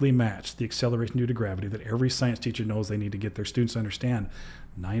exactly matched the acceleration due to gravity that every science teacher knows they need to get their students to understand.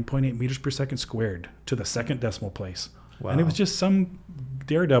 9.8 meters per second squared to the second decimal place. Wow. And it was just some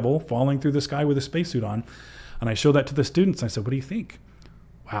daredevil falling through the sky with a spacesuit on. And I showed that to the students. I said, what do you think?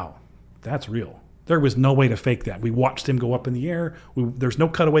 Wow, that's real. There was no way to fake that. We watched him go up in the air. There's no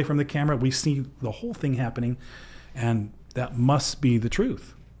cutaway from the camera. We see the whole thing happening. And that must be the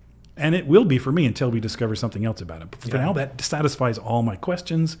truth. And it will be for me until we discover something else about it. But for now, that satisfies all my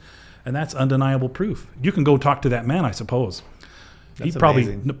questions, and that's undeniable proof. You can go talk to that man, I suppose. That's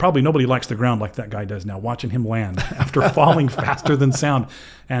probably nobody likes the ground like that guy does now, watching him land after falling faster than sound.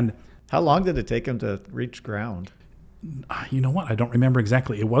 And how long did it take him to reach ground? You know what? I don't remember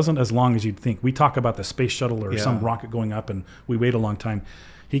exactly. It wasn't as long as you'd think. We talk about the space shuttle or some rocket going up, and we wait a long time.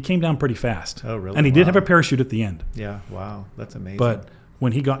 He came down pretty fast. Oh, really? And he did have a parachute at the end. Yeah, wow. That's amazing. But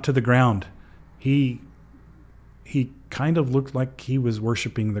when he got to the ground, he he kind of looked like he was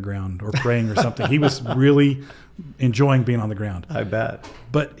worshiping the ground or praying or something. He was really enjoying being on the ground. I bet.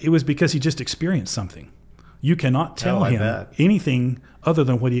 But it was because he just experienced something. You cannot tell him anything other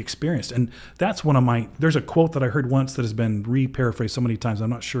than what he experienced. And that's one of there's a quote that I heard once that has been re-paraphrased so many times, I'm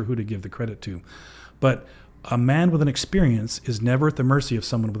not sure who to give the credit to. But a man with an experience is never at the mercy of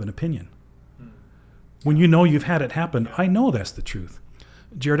someone with an opinion. When you know you've had it happen, I know that's the truth.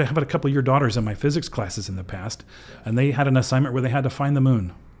 Jared, I have had a couple of your daughters in my physics classes in the past, and they had an assignment where they had to find the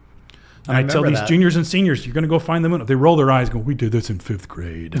moon. And I tell these juniors and seniors, you're going to go find the moon. They roll their eyes, go, we did this in 5th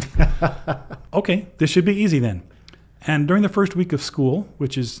grade. Okay, this should be easy then. And during the first week of school,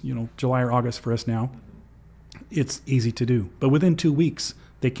 which is, July or August for us now, it's easy to do. But within 2 weeks,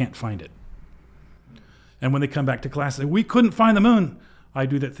 they can't find it. And when they come back to class, they say, we couldn't find the moon. I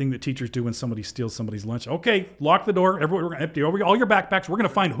do that thing that teachers do when somebody steals somebody's lunch. Okay, lock the door. Everyone, we're going to empty all your backpacks. We're going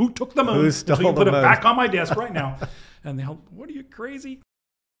to find who took the moon. Who stole so you the put moon. it back on my desk right now. And they what are you, crazy?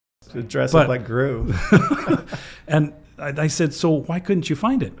 To dress up like Gru. And I said, so why couldn't you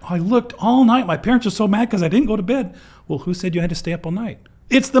find it? I looked all night. My parents are so mad because I didn't go to bed. Well, who said you had to stay up all night?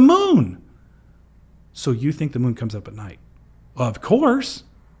 It's the moon. So you think the moon comes up at night? Of course.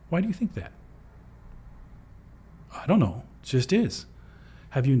 Why do you think that? I don't know. It just is.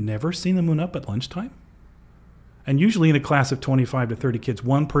 Have you never seen the moon up at lunchtime? And usually in a class of 25 to 30 kids,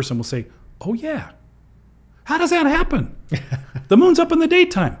 one person will say, oh yeah. How does that happen? The moon's up in the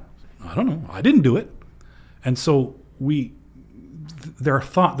daytime. I don't know. I didn't do it. And so their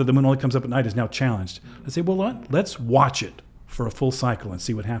thought that the moon only comes up at night is now challenged. I say, well, let's watch it for a full cycle and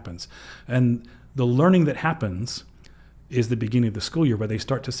see what happens. And the learning that happens is the beginning of the school year where they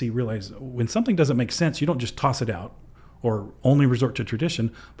start to realize when something doesn't make sense, you don't just toss it out or only resort to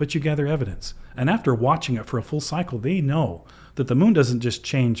tradition, but you gather evidence. And after watching it for a full cycle, they know that the moon doesn't just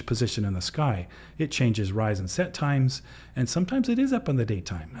change position in the sky. It changes rise and set times, and sometimes it is up in the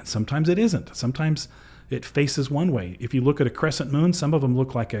daytime, and sometimes it isn't. Sometimes it faces one way. If you look at a crescent moon, some of them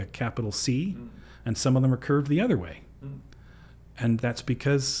look like a capital C, and some of them are curved the other way. And that's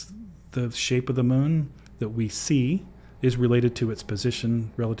because the shape of the moon that we see is related to its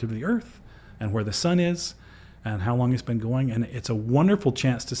position relative to the Earth and where the sun is and how long it's been going. And it's a wonderful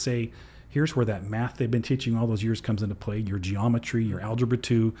chance to say, here's where that math they've been teaching all those years comes into play. Your geometry, your algebra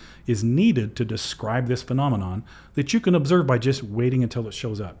 2 is needed to describe this phenomenon that you can observe by just waiting until it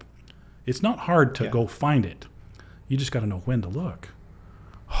shows up. It's not hard to go find it. You just got to know when to look.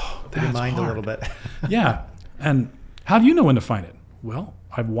 Oh, Open your mind hard. A little bit. Yeah. And how do you know when to find it? Well,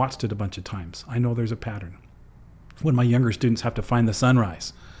 I've watched it a bunch of times. I know there's a pattern. When my younger students have to find the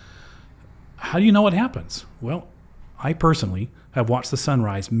sunrise, how do you know what happens? Well, I personally have watched the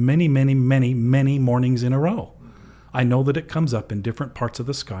sunrise many, many, many, many mornings in a row. I know that it comes up in different parts of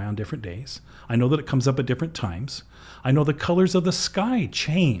the sky on different days. I know that it comes up at different times. I know the colors of the sky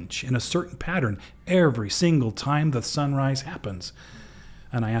change in a certain pattern every single time the sunrise happens.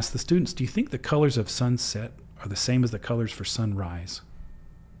 And I ask the students, do you think the colors of sunset are the same as the colors for sunrise?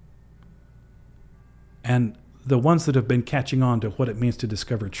 And the ones that have been catching on to what it means to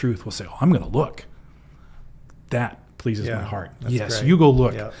discover truth will say, oh, I'm going to look. That pleases my heart. Yes, great. You go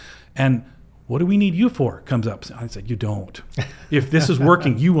look. Yep. And what do we need you for? Comes up. I said, you don't. If this is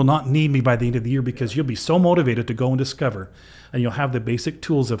working, you will not need me by the end of the year because you'll be so motivated to go and discover. And you'll have the basic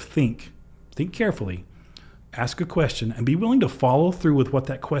tools of think carefully, ask a question, and be willing to follow through with what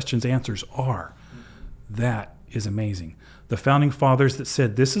that question's answers are. That is amazing. The founding fathers that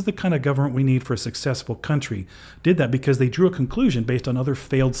said this is the kind of government we need for a successful country did that because they drew a conclusion based on other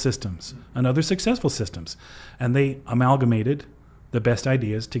failed systems and other successful systems. And they amalgamated the best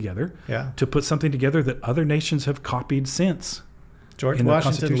ideas together to put something together that other nations have copied since. George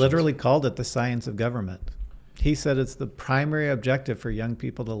Washington literally called it the science of government. He said it's the primary objective for young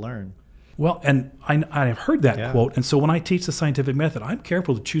people to learn. Well, and I've heard that quote. And so when I teach the scientific method, I'm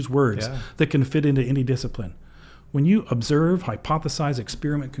careful to choose words that can fit into any discipline. When you observe, hypothesize,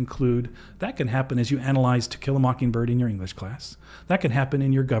 experiment, conclude, that can happen as you analyze To Kill a Mockingbird in your English class. That can happen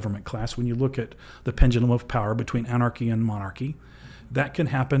in your government class when you look at the pendulum of power between anarchy and monarchy. That can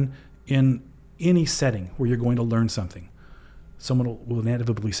happen in any setting where you're going to learn something. Someone will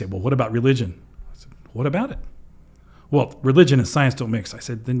inevitably say, well, what about religion? I said, what about it? Well, religion and science don't mix. I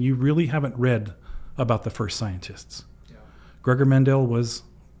said, then you really haven't read about the first scientists. Yeah. Gregor Mendel was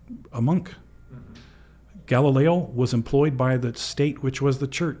a monk. Galileo was employed by the state, which was the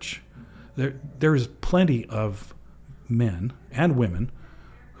church. There's plenty of men and women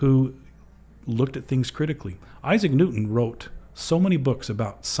who looked at things critically. Isaac Newton wrote so many books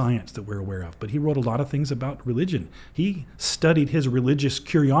about science that we're aware of, but he wrote a lot of things about religion. He studied his religious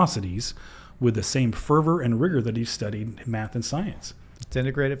curiosities with the same fervor and rigor that he studied math and science. It's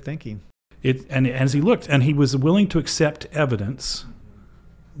integrative thinking. And as he looked, and he was willing to accept evidence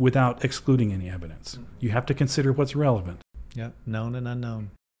without excluding any evidence. You have to consider what's relevant. Yeah, known and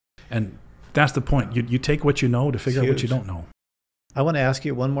unknown. And that's the point. You take what you know to figure out what you don't know. I want to ask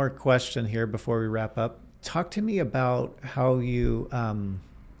you one more question here before we wrap up. Talk to me about how you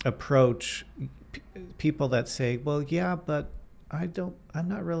approach people that say, well, yeah, but I'm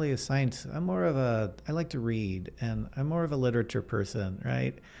not really a science. I like to read, and I'm more of a literature person,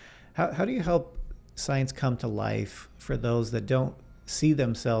 right? How do you help science come to life for those that don't see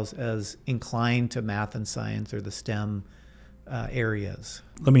themselves as inclined to math and science or the STEM areas?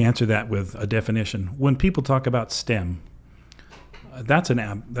 Let me answer that with a definition. When people talk about STEM, that's an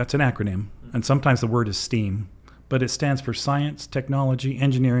acronym, and sometimes the word is STEAM, but it stands for science, technology,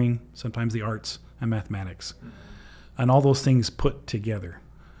 engineering, sometimes the arts, and mathematics, and all those things put together.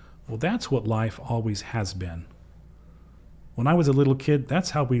 Well, that's what life always has been. When I was a little kid,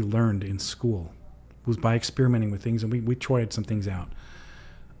 that's how we learned in school, was by experimenting with things, and we tried some things out.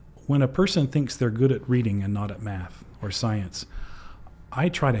 When a person thinks they're good at reading and not at math or science, I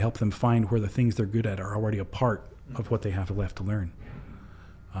try to help them find where the things they're good at are already a part of what they have left to learn.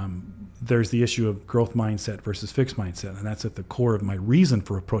 There's the issue of growth mindset versus fixed mindset, and that's at the core of my reason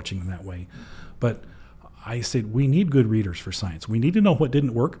for approaching them that way. But I said, we need good readers for science. We need to know what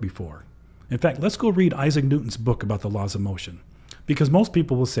didn't work before. In fact, let's go read Isaac Newton's book about the laws of motion. Because most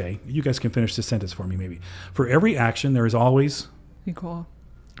people will say, you guys can finish this sentence for me maybe, for every action there is always equal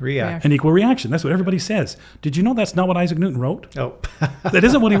reaction. An equal reaction. That's what everybody says. Did you know that's not what Isaac Newton wrote? Oh. That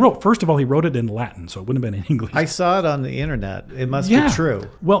isn't what he wrote. First of all, he wrote it in Latin, so it wouldn't have been in English. I saw it on the internet. It must be true.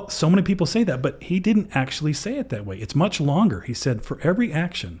 Well, so many people say that, but he didn't actually say it that way. It's much longer. He said, for every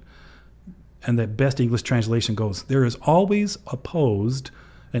action, and the best English translation goes, there is always opposed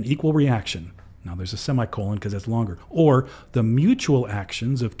an equal reaction. Now there's a semicolon because it's longer. Or the mutual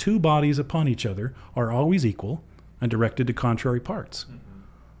actions of two bodies upon each other are always equal and directed to contrary parts. Mm-hmm.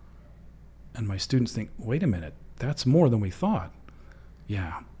 And my students think, wait a minute, that's more than we thought.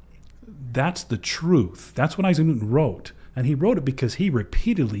 Yeah, that's the truth. That's what Isaac Newton wrote. And he wrote it because he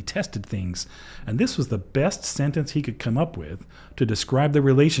repeatedly tested things. And this was the best sentence he could come up with to describe the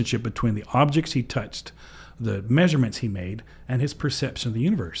relationship between the objects he touched, the measurements he made, and his perception of the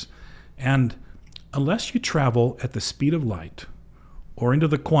universe. And unless you travel at the speed of light or into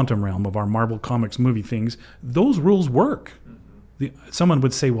the quantum realm of our Marvel Comics movie things, those rules work. Someone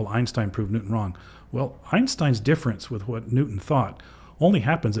would say, well, Einstein proved Newton wrong. Well, Einstein's difference with what Newton thought only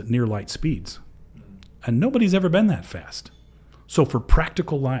happens at near light speeds. And nobody's ever been that fast. So for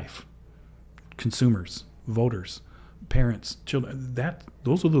practical life, consumers, voters, parents, children,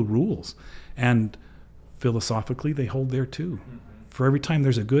 those are the rules. And philosophically, they hold there too. For every time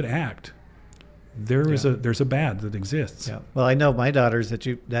there's a good act, there's a bad that exists. Yeah. Well, I know my daughters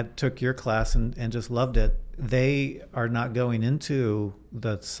that took your class and just loved it. They are not going into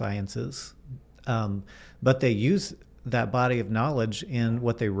the sciences, but they use that body of knowledge in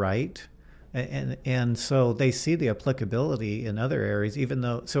what they write. And so they see the applicability in other areas, even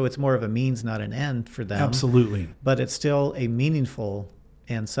though, so it's more of a means, not an end for them. Absolutely. But it's still a meaningful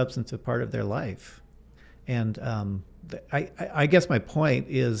and substantive part of their life. And I guess my point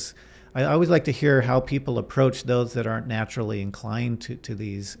is, I always like to hear how people approach those that aren't naturally inclined to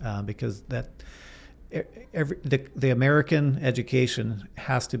these, because the American education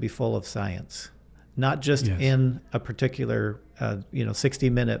has to be full of science, not just in a particular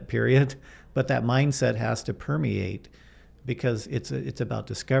 60-minute period, but that mindset has to permeate, because it's about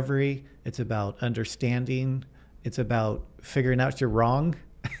discovery, it's about understanding, it's about figuring out you're wrong.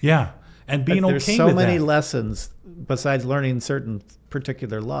 Yeah, and being okay with that. There's so many lessons besides learning certain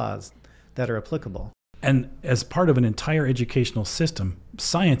particular laws that are applicable. And as part of an entire educational system,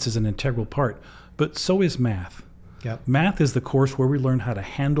 science is an integral part, but so is math. Yep. Math is the course where we learn how to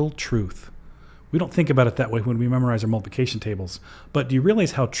handle truth. We don't think about it that way when we memorize our multiplication tables. But do you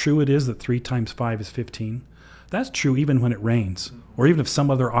realize how true it is that 3 times 5 is 15? That's true even when it rains, or even if some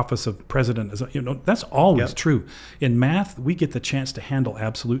other office of president is, that's always true. In math, we get the chance to handle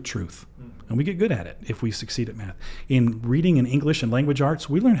absolute truth. And we get good at it if we succeed at math. In reading and English and language arts,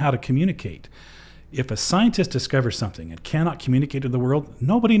 we learn how to communicate. If a scientist discovers something and cannot communicate to the world,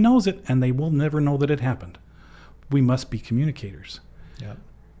 nobody knows it, and they will never know that it happened. We must be communicators. Yeah.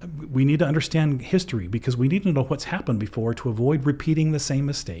 We need to understand history, because we need to know what's happened before to avoid repeating the same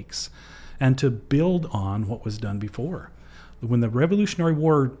mistakes and to build on what was done before. When the Revolutionary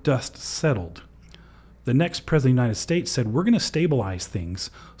War dust settled, the next president of the United States said, we're going to stabilize things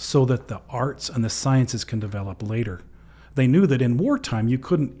so that the arts and the sciences can develop later. They knew that in wartime, you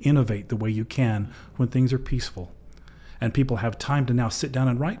couldn't innovate the way you can when things are peaceful. And people have time to now sit down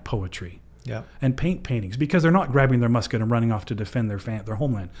and write poetry and paint paintings because they're not grabbing their musket and running off to defend their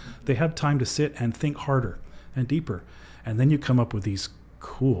homeland. They have time to sit and think harder and deeper. And then you come up with these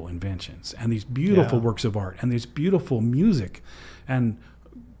cool inventions and these beautiful works of art and these beautiful music and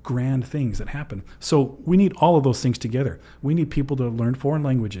grand things that happen. So we need all of those things together. We need people to learn foreign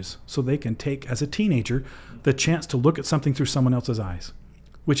languages so they can take, as a teenager, the chance to look at something through someone else's eyes,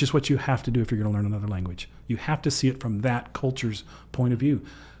 which is what you have to do if you're going to learn another language. You have to see it from that culture's point of view.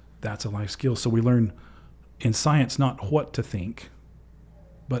 That's a life skill. So we learn in science not what to think,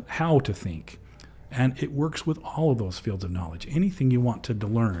 but how to think. And it works with all of those fields of knowledge. Anything you want to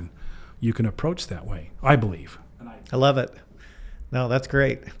learn, you can approach that way, I believe. I love it. No, that's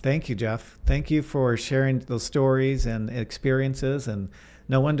great. Thank you, Jeff. Thank you for sharing those stories and experiences. And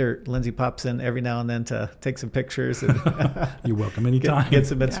no wonder Lindsay pops in every now and then to take some pictures. And you're welcome anytime. Get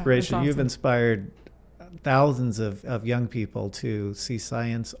some inspiration. Awesome. You've inspired thousands of young people to see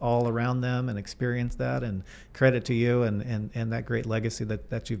science all around them and experience that. And credit to you and that great legacy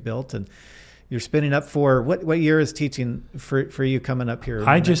that you've built. And you're spinning up for what year is teaching for you coming up here?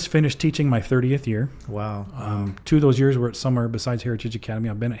 I just finished teaching my 30th year. Wow. 2 of those years were at somewhere besides Heritage Academy.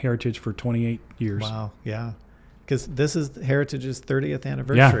 I've been at Heritage for 28 years. Wow. Yeah. Because this is Heritage's 30th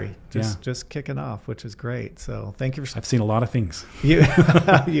anniversary. Just kicking off, which is great. So thank you for. I've seen a lot of things.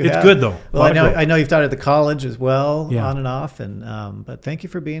 It's good though. Well, I know you've taught at the college as well, on and off, and but thank you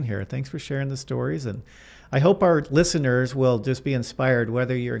for being here. Thanks for sharing the stories, and I hope our listeners will just be inspired,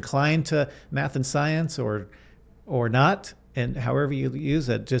 whether you're inclined to math and science or not, and however you use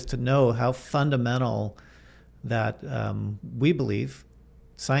it, just to know how fundamental that we believe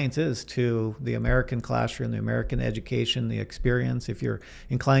science is to the American classroom, the American education, the experience. If you're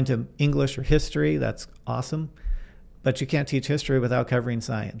inclined to English or history, that's awesome. But you can't teach history without covering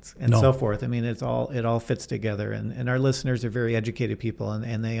science and so forth. I mean, it all fits together. And our listeners are very educated people,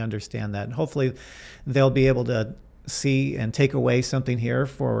 and they understand that. And hopefully they'll be able to see and take away something here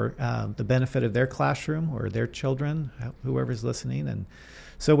for the benefit of their classroom or their children, whoever's listening. And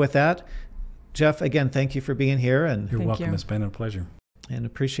so with that, Jeff, again, thank you for being here. And You're welcome. It's been a pleasure. And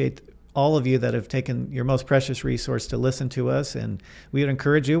appreciate all of you that have taken your most precious resource to listen to us. And we would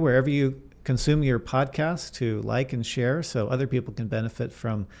encourage you, wherever you consume your podcast, to like and share so other people can benefit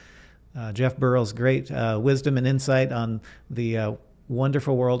from Jeff Burrell's great wisdom and insight on the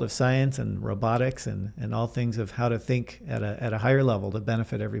wonderful world of science and robotics and all things of how to think at a higher level to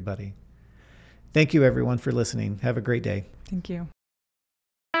benefit everybody. Thank you, everyone, for listening. Have a great day. Thank you.